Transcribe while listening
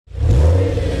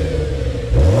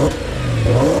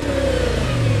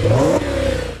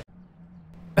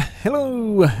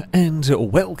Hello and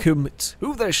welcome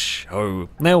to the show.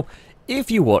 Now,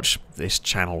 if you watch this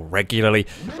channel regularly,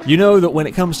 you know that when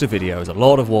it comes to videos, a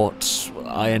lot of what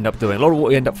I end up doing, a lot of what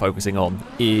we end up focusing on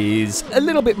is a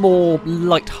little bit more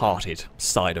light-hearted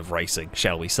side of racing,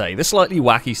 shall we say. The slightly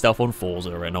wacky stuff on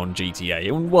Forza and on GTA,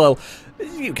 and while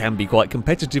you can be quite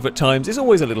competitive at times, it's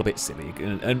always a little bit silly,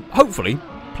 and hopefully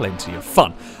plenty of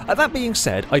fun. That being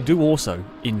said, I do also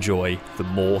enjoy the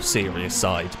more serious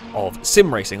side of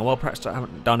sim racing, and while perhaps I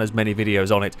haven't done as many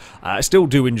videos on it, I still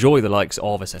do enjoy the likes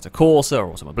of Assetto Corsa,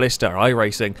 Automobilista,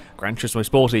 iRacing, Gran Turismo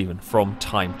Sport even, from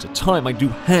time to time. I do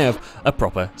have a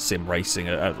proper sim racing,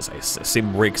 a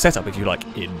sim rig setup, if you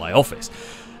like, in my office.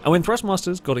 And when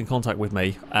Thrustmasters got in contact with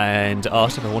me and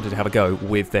asked if I wanted to have a go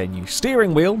with their new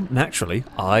steering wheel, naturally,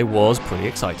 I was pretty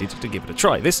excited to give it a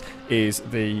try. This is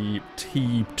the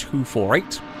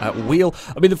T248 wheel.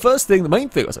 I mean, the main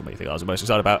thing I was most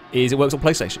excited about is it works on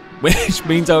PlayStation, which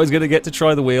means I was going to get to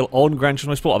try the wheel on Gran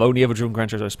Turismo Sport. I've only ever driven Gran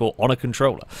Turismo Sport on a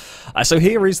controller. So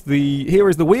here is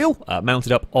the wheel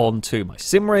mounted up onto my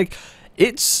sim rig.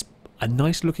 It's a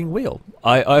nice looking wheel,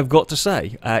 I've got to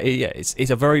say. Yeah, it's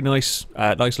a very nice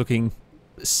looking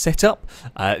setup.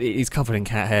 It is covered in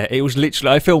cat hair. It was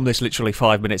literally, I filmed this literally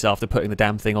 5 minutes after putting the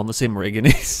damn thing on the sim rig, and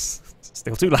it's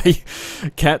still too late.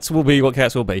 Cats will be what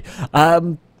cats will be.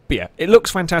 But yeah, it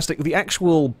looks fantastic. The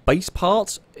actual base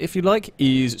part, if you like,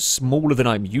 is smaller than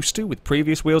I'm used to with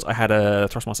previous wheels. I had a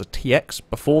Thrustmaster TX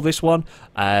before this one,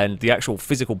 and the actual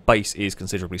physical base is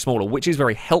considerably smaller, which is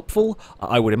very helpful.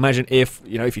 I would imagine if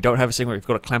you don't have a sim rig, you've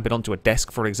got to clamp it onto a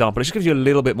desk, for example. It just gives you a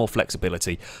little bit more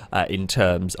flexibility in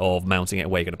terms of mounting it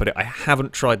where you're going to put it. I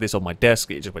haven't tried this on my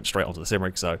desk. It just went straight onto the sim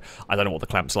rig, so I don't know what the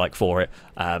clamp's like for it.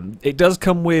 It does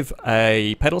come with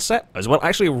a pedal set as well.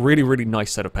 Actually, a really, really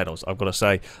nice set of pedals, I've got to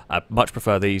say. I much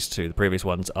prefer these to the previous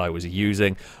ones I was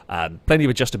using. Plenty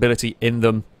of adjustability in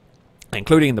them,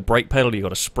 including in the brake pedal. You've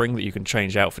got a spring that you can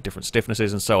change out for different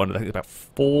stiffnesses and so on. I think about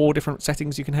 4 different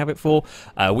settings you can have it for,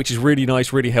 which is really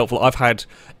nice, really helpful. I've had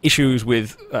issues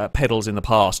with pedals in the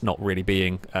past not really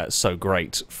being so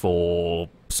great for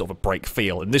sort of a brake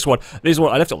feel, and this one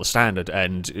I left it on the standard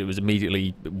and it was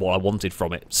immediately what I wanted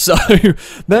from it, so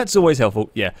that's always helpful.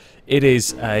 Yeah, it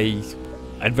is a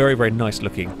very, very nice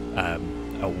looking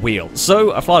a wheel.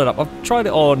 So I fired it up. I've tried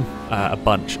it on a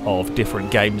bunch of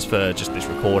different games for just this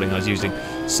recording. I was using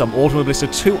some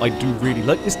Automobilista 2. I do really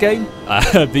like this game.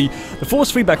 The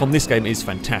force feedback on this game is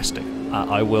fantastic.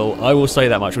 I will say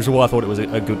that much, which is why I thought it was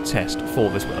a good test for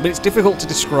this wheel. I mean, it's difficult to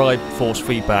describe force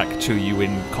feedback to you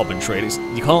in commentary.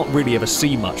 You can't really ever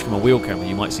see much from a wheel camera.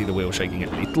 You might see the wheel shaking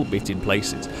a little bit in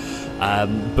places.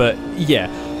 But yeah,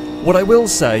 what I will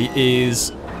say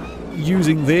is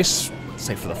using this,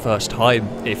 say for the first time,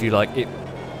 if you like, it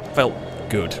felt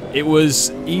good. It was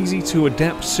easy to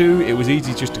adapt to. It was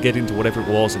easy just to get into whatever it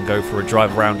was and go for a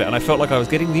drive around it, and I felt like I was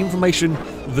getting the information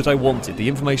that I wanted, the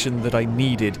information that I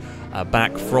needed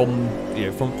back from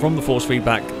the force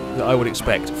feedback that I would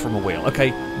expect from a wheel.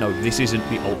 Okay, no, this isn't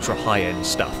the ultra high-end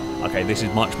stuff. Okay, this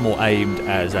is much more aimed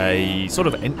as a sort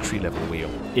of entry-level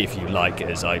wheel, if you like,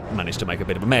 as I managed to make a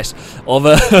bit of a mess of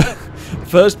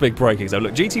first big braking. So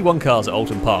look, GT1 cars at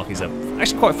Alton Park is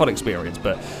actually quite a fun experience,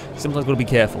 but you sometimes got to be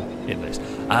careful in this.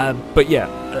 But yeah,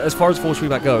 as far as force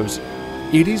feedback goes,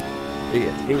 it is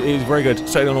very good.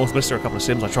 Certainly on Automobilista, a couple of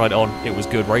sims I tried it on, it was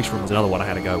good. Race Room was another one I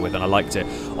had to go with, and I liked it.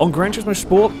 On Gran Turismo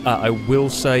Sport, I will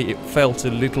say it felt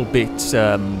a little bit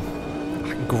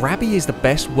grabby is the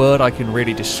best word I can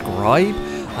really describe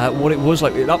what it was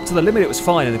like. Up to the limit it was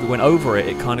fine, and if it went over it,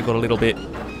 it kind of got a little bit,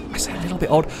 I say a little bit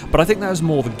odd, but I think that was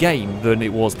more the game than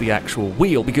it was the actual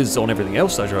wheel, because on everything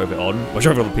else I drove it on, I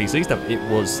drove it on the PC stuff, it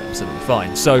was absolutely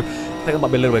fine. So I think that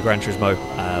might be a little bit Gran Turismo,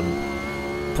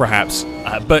 perhaps,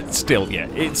 but still, yeah,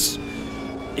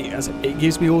 it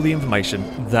gives me all the information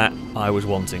that I was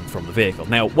wanting from the vehicle.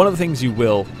 Now, one of the things you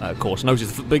will, of course, notice,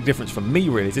 the big difference for me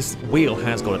really is this wheel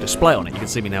has got a display on it. You can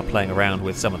see me now playing around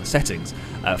with some of the settings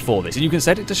for this, and you can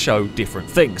set it to show different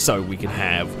things. So we can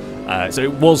have, so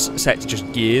it was set to just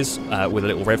gears with a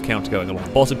little rev counter going along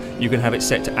the bottom. You can have it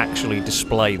set to actually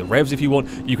display the revs if you want.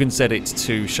 You can set it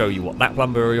to show you what lap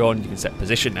number you're on. You can set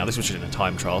position. Now, this was just in a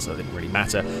time trial, so it didn't really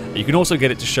matter. You can also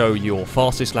get it to show your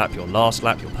fastest lap, your last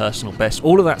lap, your personal best,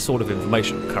 all of that sort of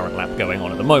information, current lap going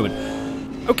on at the moment.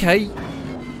 Okay,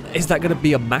 is that going to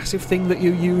be a massive thing that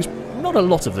you use? Not a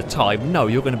lot of the time, no.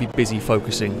 You're going to be busy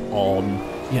focusing on,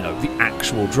 the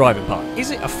actual driving part. Is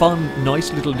it a fun,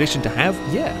 nice little addition to have?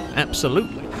 Yeah,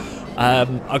 absolutely.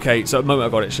 Okay, so at the moment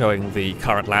I've got it showing the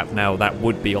current lap. Now that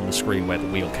would be on the screen where the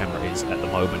wheel camera is at the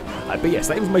moment. But yes,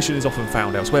 that information is often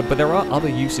found elsewhere, but there are other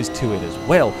uses to it as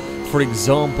well. For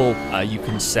example, you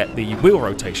can set the wheel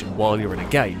rotation while you're in a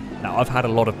game. Now, I've had a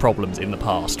lot of problems in the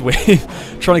past with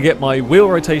trying to get my wheel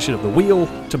rotation of the wheel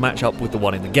to match up with the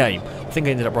one in the game. I think I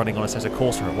ended up running on a set of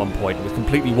Corsa at one point. It was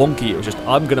completely wonky. It was just,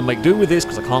 I'm going to make do with this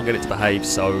because I can't get it to behave,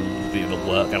 so it'll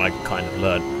work, and I kind of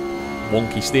learned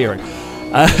wonky steering.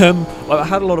 I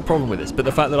had a lot of problem with this, but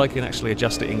the fact that I can actually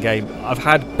adjust it in-game, I've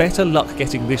had better luck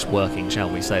getting this working, shall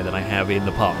we say, than I have in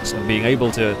the past. And being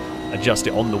able to adjust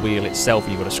it on the wheel itself,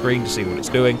 you've got a screen to see what it's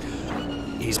doing,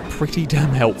 is pretty damn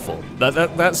helpful.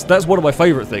 That's one of my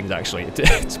favourite things, actually,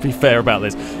 to be fair about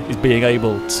this, is being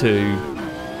able to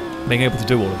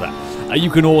do all of that. You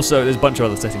can also, there's a bunch of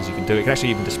other settings you can do. It can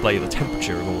actually even display the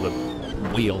temperature of all the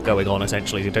wheel going on,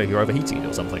 essentially, to know if you're overheating it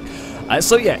or something.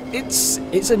 So yeah, it's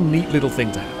a neat little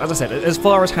thing to have. As I said, as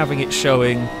far as having it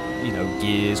showing, you know,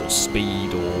 gears or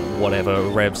speed or whatever,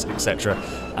 revs, etc.,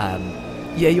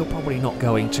 yeah, you're probably not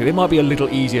going to. It might be a little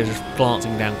easier just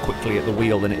glancing down quickly at the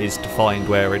wheel than it is to find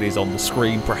where it is on the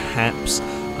screen, perhaps,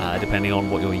 depending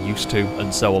on what you're used to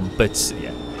and so on. But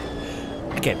yeah,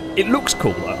 again, it looks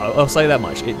cool. I'll say that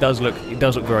much. It does look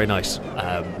very nice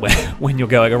when you're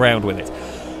going around with it.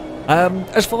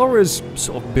 As far as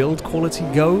sort of build quality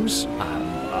goes,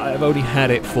 I've only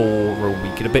had it for a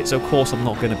week and a bit, so of course I'm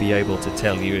not going to be able to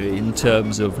tell you in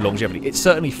terms of longevity. It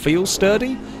certainly feels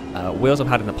sturdy. Wheels I've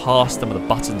had in the past, some of the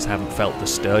buttons haven't felt the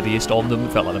sturdiest on them.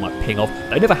 It felt like they might ping off.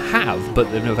 They never have,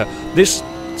 but they've never have. This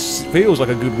feels like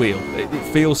a good wheel. It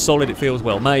feels solid, it feels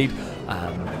well made. I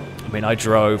mean, I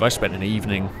spent an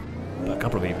evening, a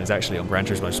couple of evenings actually, on Gran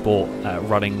Turismo Sport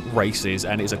running races,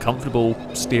 and it's a comfortable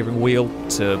steering wheel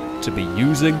to be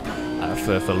using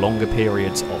for longer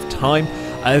periods of time.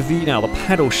 Now, the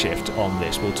paddle shift on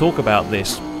this, we'll talk about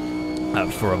this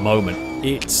for a moment.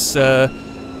 It's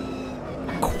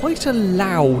quite a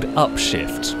loud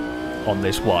upshift on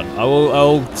this one.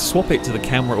 I'll swap it to the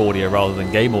camera audio rather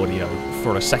than game audio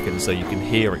for a second so you can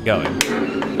hear it going.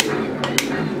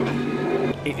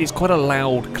 It's quite a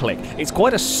loud click. It's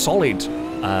quite a solid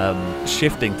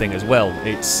shifting thing as well.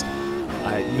 It's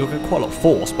you'll get quite a lot of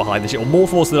force behind this, or more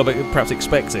force than I'm perhaps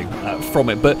expecting from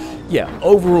it. But yeah,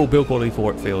 overall build quality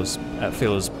for it feels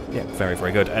yeah, very,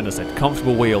 very good. And as I said,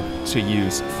 comfortable wheel to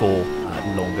use for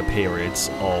longer periods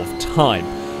of time.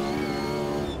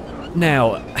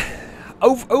 Now,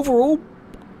 overall,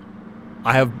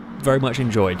 I have very much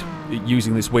enjoyed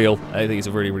using this wheel. I think it's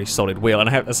a really, really solid wheel. And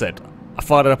as I said, I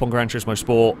fired it up on Gran Turismo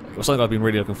Sport. It was something I've been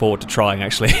really looking forward to trying,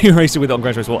 actually, racing with it on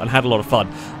Gran Turismo Sport, and had a lot of fun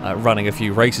running a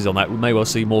few races on that. We may well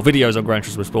see more videos on Gran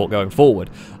Turismo Sport going forward,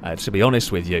 to be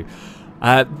honest with you.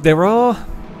 There are,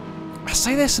 I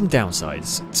say there's some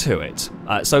downsides to it.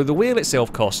 So the wheel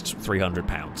itself costs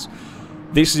 £300.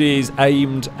 This is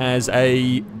aimed as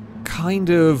a kind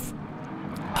of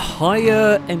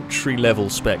higher entry-level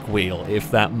spec wheel,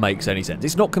 if that makes any sense.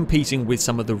 It's not competing with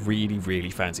some of the really, really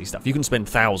fancy stuff. You can spend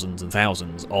thousands and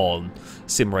thousands on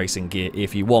sim racing gear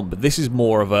if you want, but this is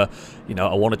more of a, you know,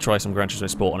 I want to try some Gran Turismo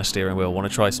Sport on a steering wheel, I want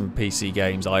to try some PC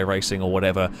games, iRacing or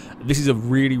whatever. This is a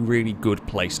really, really good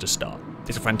place to start.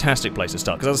 It's a fantastic place to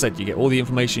start, because as I said, you get all the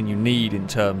information you need in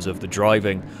terms of the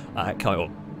driving,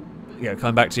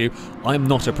 coming back to you, I'm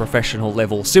not a professional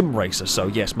level sim racer, so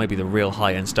yes, maybe the real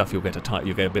high-end stuff you'll get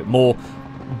a bit more,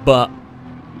 but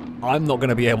I'm not going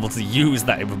to be able to use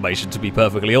that information, to be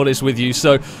perfectly honest with you.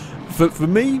 So for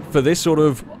me, for this sort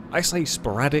of, I say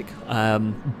sporadic,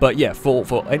 but yeah,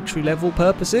 for entry-level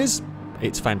purposes,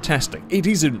 it's fantastic. It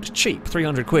isn't cheap.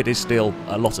 300 quid is still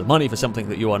a lot of money for something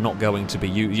that you are not going to be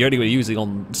you're only using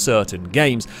on certain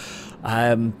games,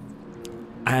 and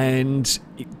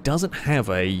it doesn't have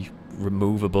a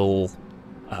removable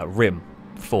rim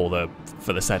for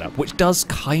the setup, which does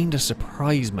kind of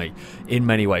surprise me in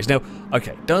many ways. Now,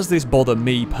 okay, does this bother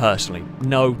me personally?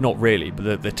 No, not really.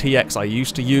 But the TX I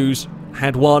used to use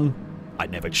had one. I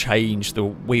never changed the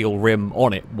wheel rim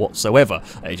on it whatsoever.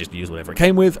 I just used whatever it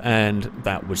came with, and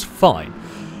that was fine.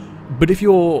 But if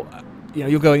you're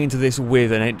going into this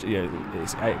with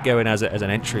going as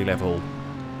an entry level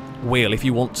wheel, if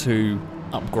you want to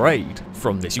upgrade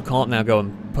from this, you can't now go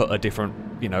and put a different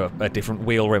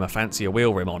wheel rim, a fancier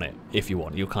wheel rim on it if you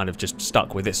want. You're kind of just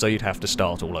stuck with it, so you'd have to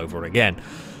start all over again.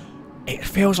 It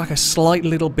feels like a slight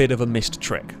little bit of a missed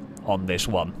trick on this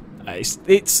one.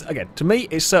 It's again, to me,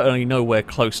 it's certainly nowhere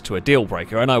close to a deal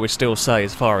breaker, and I would still say,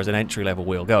 as far as an entry level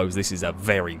wheel goes, this is a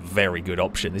very, very good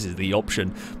option. This is the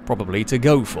option probably to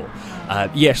go for.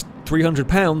 Yes,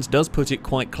 £300 does put it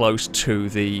quite close to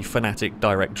the Fanatic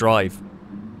Direct Drive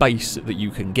base that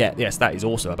you can get. Yes, that is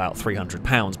also about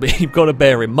 £300, but you've got to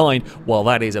bear in mind, while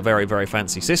that is a very, very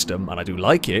fancy system, and I do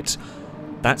like it,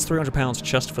 that's £300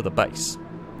 just for the base.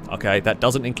 Okay, that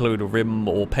doesn't include a rim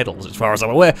or pedals as far as I'm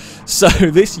aware. So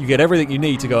this, you get everything you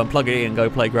need to go and plug it in and go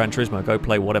play Gran Turismo, go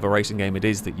play whatever racing game it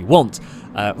is that you want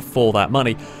for that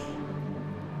money.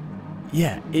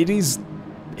 Yeah, it is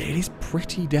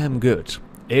pretty damn good.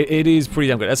 It is pretty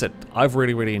damn good. As I said, I've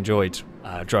really enjoyed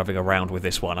driving around with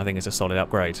this one. I think it's a solid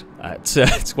upgrade.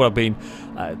 It's what I've been,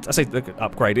 I say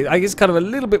upgrade, I guess kind of a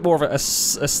little bit more of a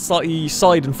slightly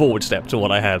side and forward step to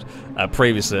what I had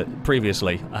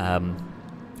previously.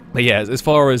 But yeah, as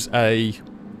far as a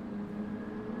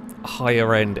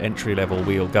higher end entry level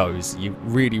wheel goes, you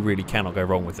really cannot go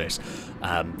wrong with this.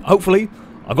 Hopefully,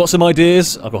 I've got some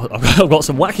ideas. I've got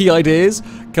some wacky ideas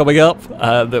coming up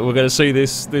that we're going to see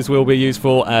this will be used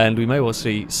for, and we may well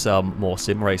see some more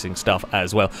sim racing stuff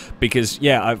as well. Because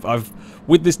yeah, I've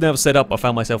with this now set up, I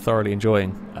found myself thoroughly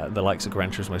enjoying the likes of Gran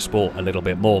Turismo Sport a little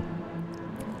bit more,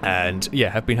 and yeah,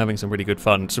 have been having some really good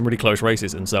fun, some really close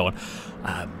races and so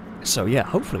on. So yeah,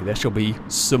 hopefully there shall be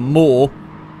some more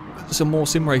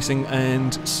sim racing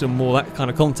and some more that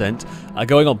kind of content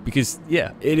going on, because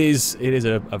yeah, it is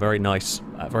a very nice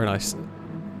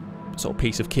sort of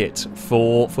piece of kit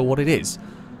for what it is.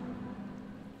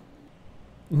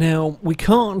 Now, we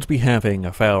can't be having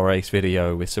a FailRace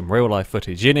video with some real life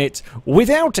footage in it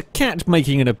without a cat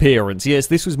making an appearance. Yes,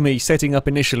 this was me setting up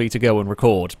initially to go and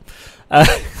record.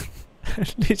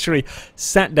 Literally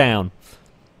sat down,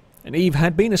 and Eve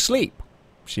had been asleep.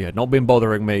 She had not been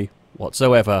bothering me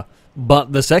whatsoever.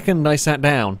 But the second I sat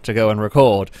down to go and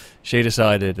record, she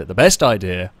decided that the best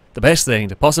idea, the best thing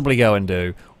to possibly go and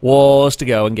do, was to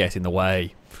go and get in the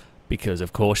way. Because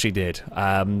of course she did.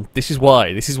 This is why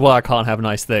I can't have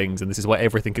nice things, and this is why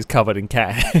everything is covered in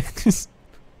cat eggs.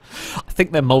 I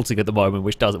think they're molting at the moment,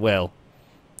 which doesn't, well,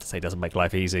 to say doesn't make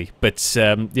life easy. But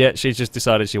yeah, she just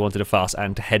decided she wanted to fuss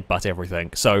and to headbutt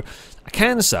everything. So I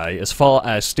can say, as far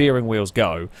as steering wheels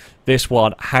go, this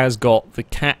one has got the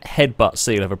cat headbutt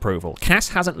seal of approval. Cass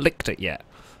hasn't licked it yet.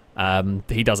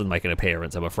 He doesn't make an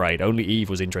appearance, I'm afraid. Only Eve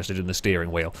was interested in the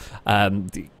steering wheel.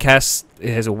 Cass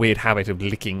has a weird habit of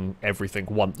licking everything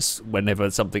once whenever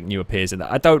something new appears in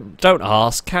that. I don't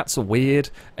ask. Cats are weird,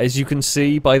 as you can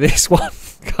see by this one.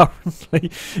 Currently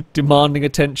demanding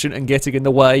attention and getting in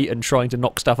the way and trying to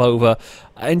knock stuff over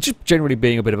and just generally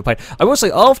being a bit of a pain. I will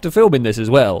say, after filming this as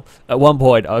well, at one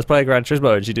point I was playing Gran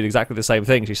Turismo and she did exactly the same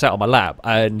thing. She sat on my lap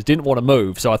and didn't want to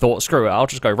move, so I thought, screw it, I'll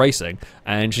just go racing.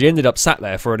 And she ended up sat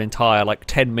there for an entire like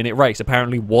 10-minute race.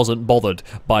 Apparently wasn't bothered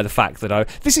by the fact that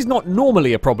this is not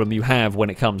normally a problem you have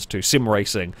when it comes to sim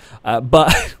racing,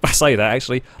 but I say that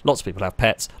actually lots of people have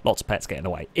pets, lots of pets get in the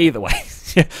way. Either way,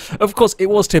 of course it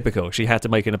was typical. She had to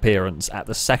make an appearance at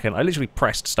the second I literally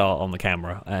pressed start on the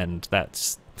camera, and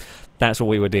that's what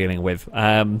we were dealing with.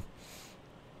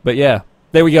 But yeah,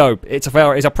 there we go. It's a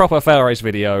proper FailRace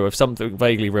video of something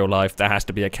vaguely real life. There has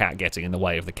to be a cat getting in the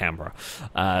way of the camera.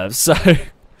 So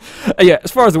yeah,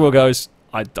 as far as the wheel goes,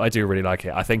 I do really like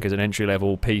it. I think as an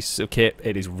entry-level piece of kit,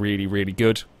 it is really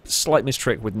good. Slight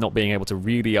mistrick with not being able to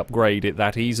really upgrade it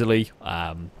that easily.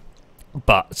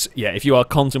 But yeah, if you are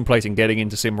contemplating getting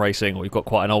into sim racing, or you've got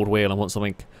quite an old wheel and want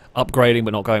something upgrading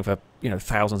but not going for, you know,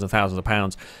 thousands and thousands of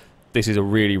pounds, this is a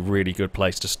really good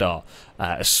place to start.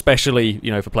 Especially,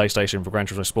 you know, for PlayStation, for Gran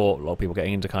Turismo Sport, a lot of people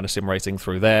getting into kind of sim racing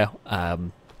through there.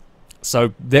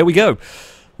 So there we go.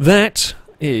 That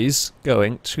is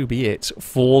going to be it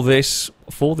for this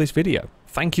video.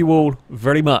 Thank you all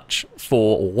very much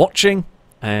for watching,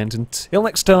 and until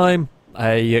next time,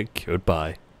 a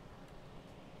goodbye.